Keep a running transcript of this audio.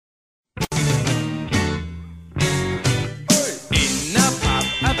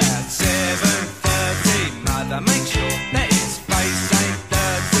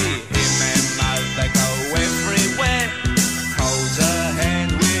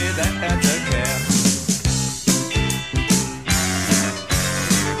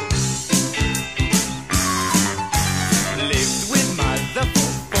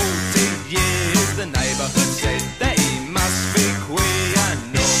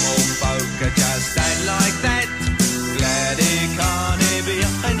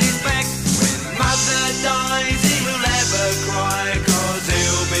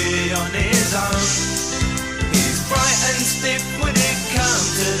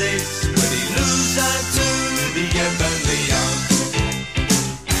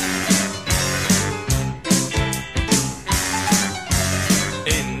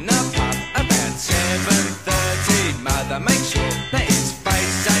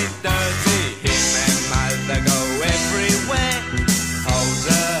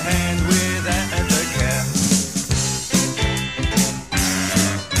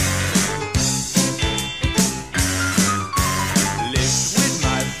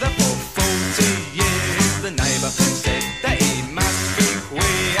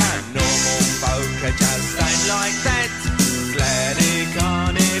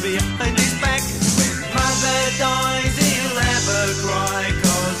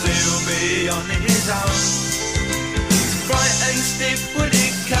on his own. He's frightened stiff when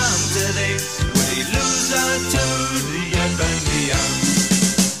it comes to this. Would he lose her to the Ebony?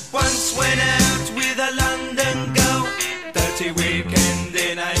 Once went out with a London girl, dirty weekend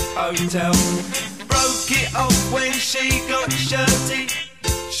in a hotel. Broke it off when she got shirty.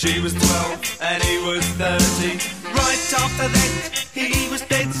 She was 12 and he was 30. Right after that he was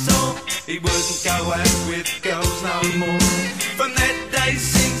dead sore. He wouldn't go out with girls no more. From that day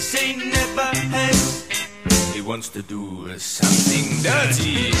since he never has. He wants to do something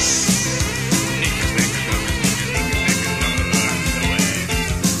dirty.